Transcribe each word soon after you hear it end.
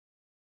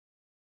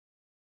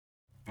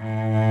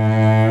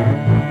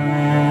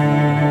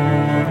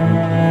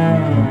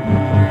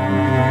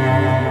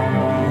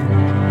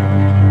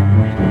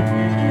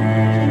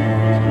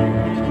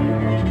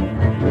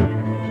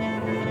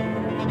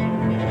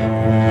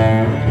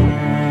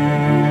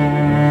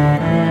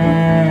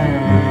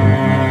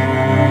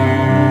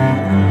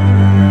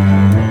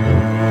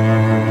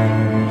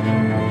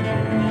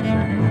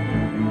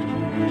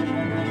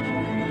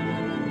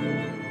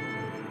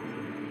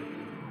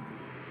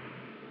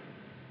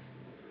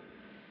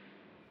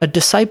A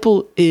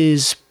disciple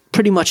is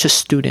pretty much a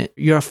student.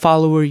 You're a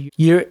follower.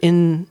 You're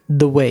in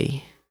the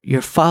way.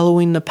 You're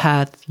following the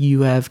path.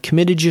 You have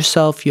committed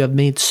yourself. You have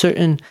made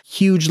certain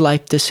huge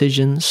life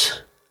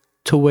decisions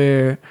to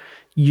where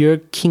your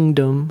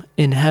kingdom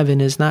in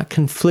heaven is not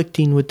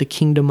conflicting with the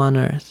kingdom on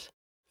earth.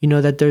 You know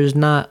that there's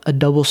not a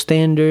double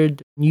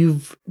standard.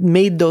 You've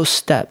made those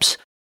steps.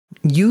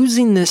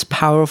 Using this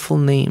powerful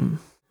name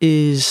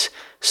is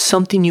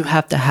something you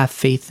have to have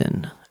faith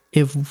in.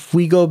 If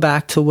we go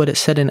back to what it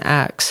said in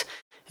Acts,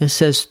 it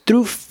says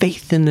through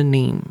faith in the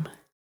name,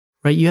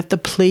 right? You have to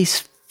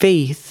place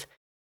faith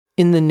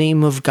in the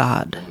name of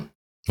God.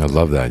 I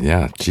love that.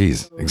 Yeah.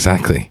 Geez.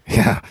 Exactly.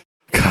 Yeah.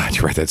 God,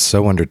 you're right. That's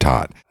so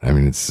undertaught. I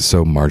mean, it's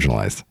so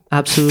marginalized.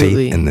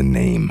 Absolutely. Faith in the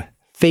name.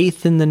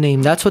 Faith in the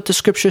name. That's what the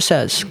scripture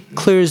says,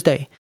 clear as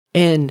day.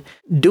 And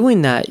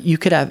doing that,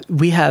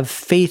 we have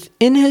faith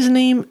in his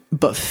name,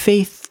 but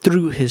faith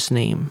through his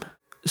name.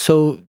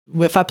 So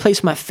if I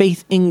place my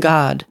faith in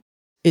God,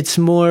 it's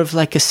more of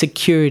like a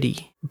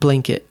security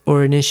blanket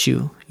or an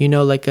issue,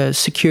 like a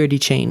security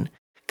chain,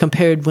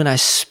 compared when I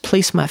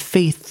place my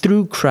faith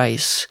through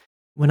Christ,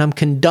 when I'm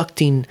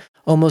conducting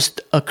almost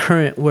a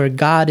current where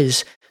God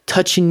is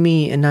touching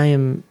me and I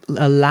am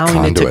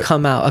allowing it to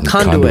come out. A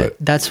conduit.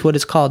 That's what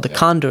it's called, the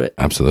conduit.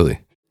 Absolutely.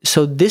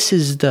 So this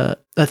is the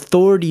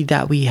authority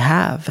that we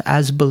have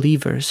as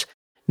believers.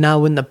 Now,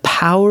 when the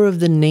power of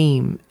the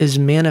name is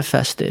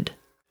manifested,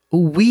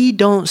 we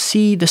don't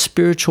see the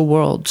spiritual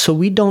world, so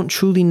we don't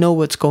truly know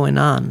what's going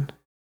on,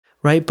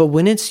 right? But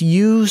when it's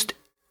used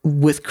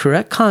with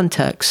correct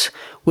context,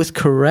 with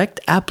correct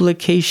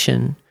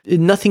application,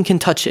 nothing can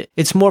touch it.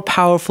 It's more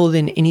powerful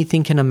than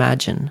anything can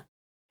imagine.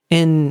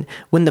 And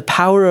when the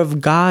power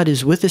of God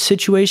is with a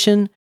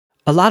situation,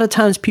 a lot of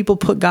times people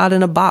put God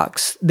in a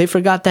box. They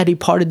forgot that he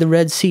parted the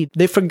Red Sea.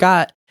 They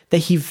forgot that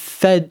he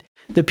fed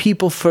the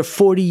people for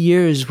 40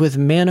 years with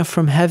manna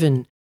from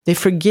heaven. They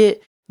forget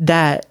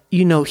that,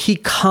 he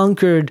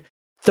conquered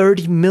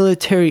 30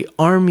 military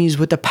armies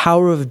with the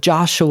power of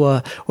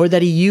Joshua, or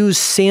that he used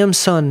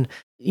Samson,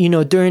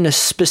 during a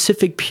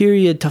specific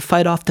period to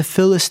fight off the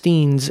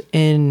Philistines,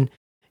 and,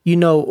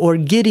 or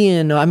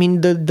Gideon. I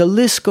mean, the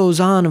list goes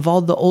on of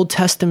all the Old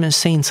Testament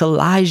saints.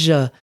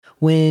 Elijah,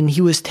 when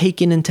he was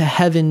taken into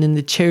heaven in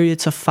the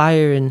chariots of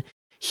fire, and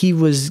he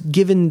was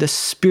given the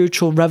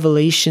spiritual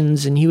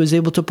revelations, and he was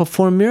able to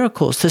perform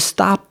miracles, to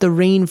stop the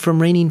rain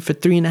from raining for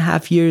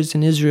 3.5 years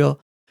in Israel,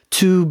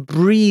 to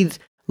breathe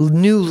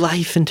new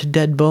life into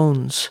dead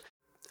bones.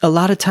 A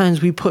lot of times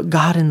we put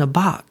God in a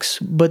box,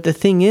 but the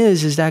thing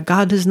is that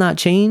God does not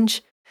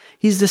change.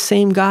 He's the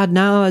same God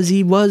now as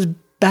he was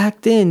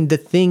back then. The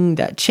thing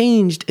that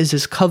changed is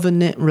his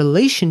covenant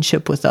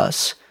relationship with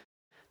us.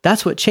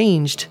 That's what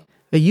changed.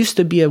 It used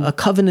to be a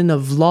covenant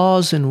of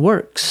laws and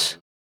works.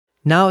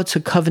 Now it's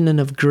a covenant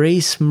of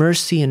grace,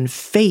 mercy, and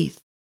faith.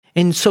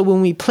 And so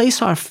when we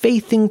place our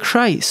faith in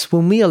Christ,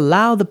 when we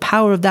allow the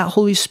power of that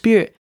Holy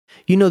Spirit,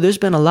 there's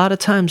been a lot of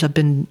times I've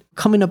been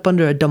coming up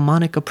under a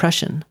demonic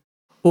oppression,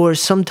 or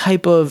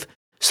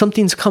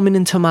something's coming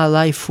into my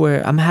life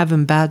where I'm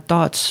having bad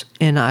thoughts,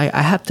 and I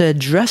have to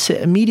address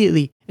it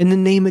immediately. In the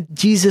name of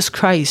Jesus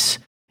Christ,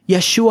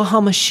 Yeshua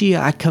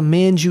HaMashiach, I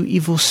command you,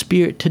 evil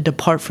spirit, to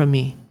depart from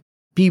me.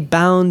 Be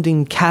bound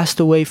and cast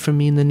away from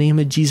me in the name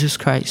of Jesus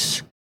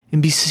Christ.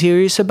 And be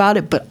serious about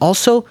it, but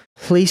also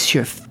place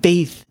your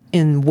faith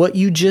in what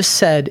you just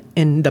said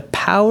and the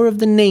power of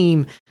the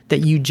name that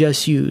you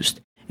just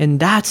used. And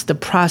that's the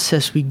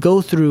process we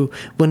go through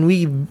when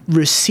we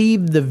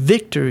receive the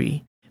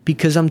victory.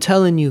 Because I'm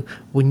telling you,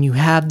 when you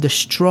have the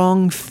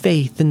strong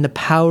faith in the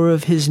power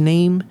of his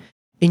name,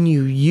 and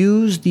you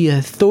use the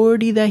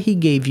authority that he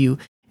gave you,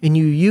 and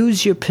you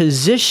use your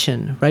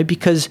position, right?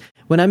 Because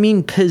when I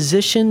mean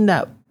position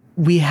that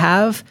we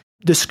have,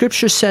 the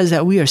scripture says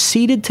that we are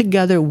seated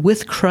together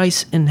with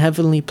Christ in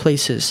heavenly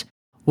places.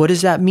 What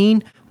does that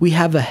mean? We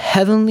have a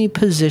heavenly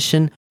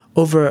position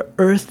over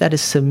earth that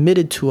is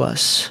submitted to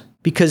us,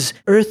 because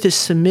earth is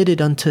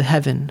submitted unto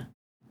heaven.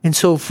 And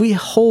so if we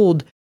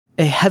hold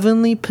a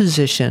heavenly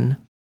position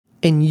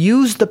and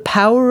use the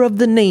power of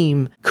the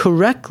name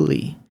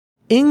correctly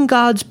in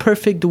God's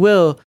perfect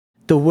will,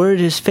 the word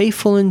is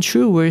faithful and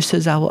true, where it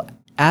says, I will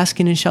ask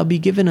and it shall be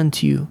given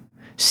unto you.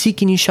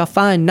 Seek and you shall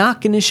find.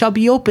 Knock and it shall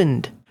be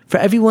opened. For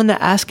everyone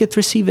that asketh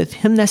receiveth,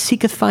 him that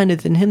seeketh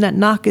findeth, and him that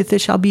knocketh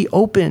it shall be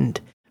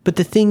opened. But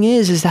the thing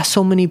is that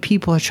so many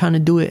people are trying to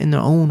do it in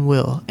their own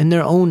will, in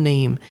their own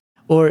name,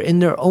 or in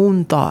their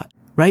own thought,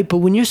 right? But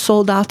when you're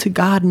sold out to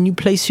God and you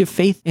place your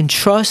faith and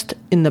trust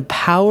in the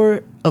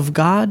power of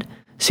God,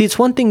 see, it's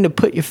one thing to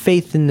put your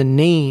faith in the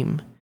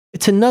name.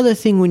 It's another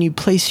thing when you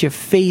place your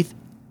faith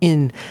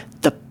in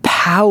the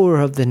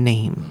power of the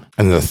name.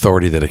 And the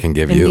authority that it can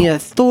give you. And the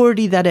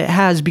authority that it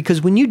has,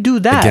 because when you do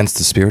that... Against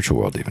the spiritual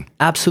world even.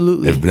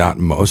 Absolutely. If not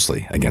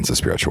mostly against the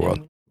spiritual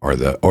world, or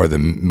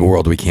the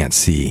world we can't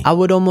see. I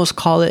would almost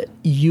call it,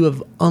 you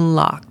have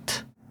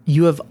unlocked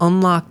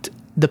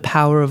the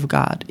power of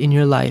God in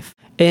your life.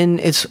 And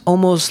it's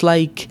almost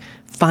like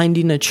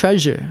finding a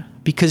treasure,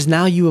 Because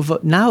now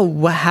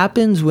what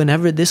happens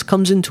whenever this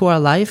comes into our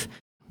life,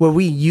 where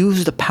we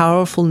use the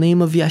powerful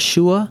name of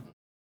Yeshua,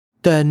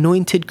 the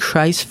anointed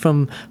Christ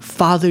from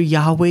Father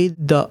Yahweh,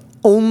 the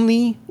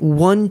only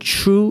one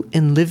true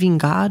and living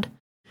God,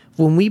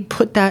 when we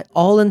put that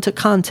all into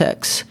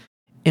context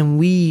and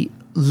we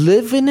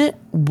live in it,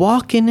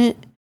 walk in it,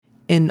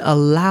 and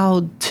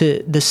allow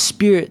the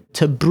Spirit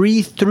to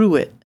breathe through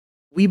it,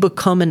 we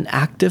become an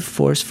active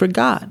force for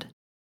God.